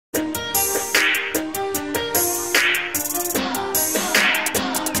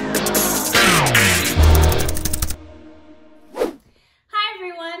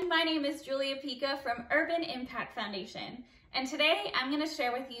Impact Foundation, and today I'm going to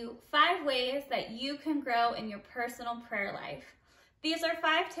share with you 5 ways that you can grow in your personal prayer life. These are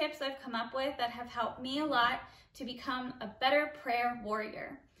 5 tips I've come up with that have helped me a lot to become a better prayer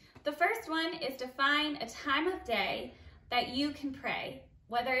warrior. The first one is to find a time of day that you can pray,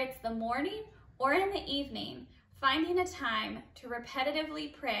 whether it's the morning or in the evening. Finding a time to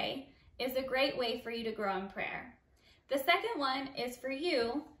repetitively pray is a great way for you to grow in prayer. The second one is for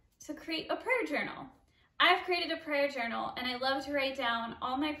you to create a prayer journal. I've created a prayer journal and I love to write down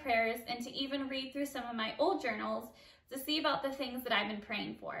all my prayers and to even read through some of my old journals to see about the things that I've been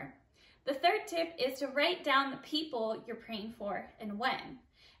praying for. The third tip is to write down the people you're praying for and when.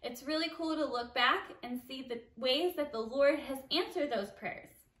 It's really cool to look back and see the ways that the Lord has answered those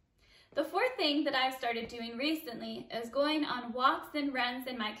prayers. The fourth thing that I've started doing recently is going on walks and runs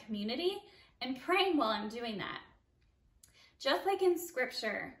in my community and praying while I'm doing that. Just like in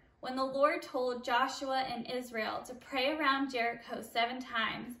Scripture, when the Lord told Joshua and Israel to pray around Jericho 7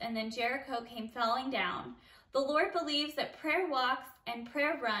 times and then Jericho came falling down, the Lord believes that prayer walks and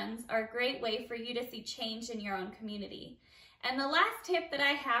prayer runs are a great way for you to see change in your own community. And the last tip that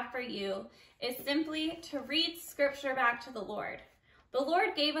I have for you is simply to read Scripture back to the Lord. The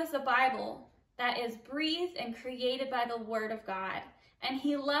Lord gave us a Bible that is breathed and created by the Word of God, and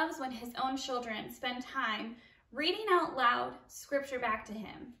He loves when His own children spend time reading out loud Scripture back to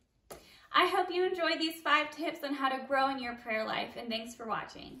Him. I hope you enjoyed these 5 tips on how to grow in your prayer life, and thanks for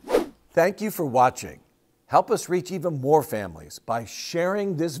watching. Thank you for watching. Help us reach even more families by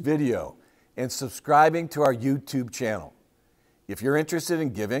sharing this video and subscribing to our YouTube channel. If you're interested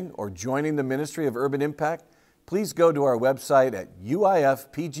in giving or joining the Ministry of Urban Impact, please go to our website at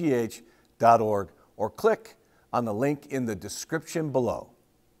uifpgh.org or click on the link in the description below.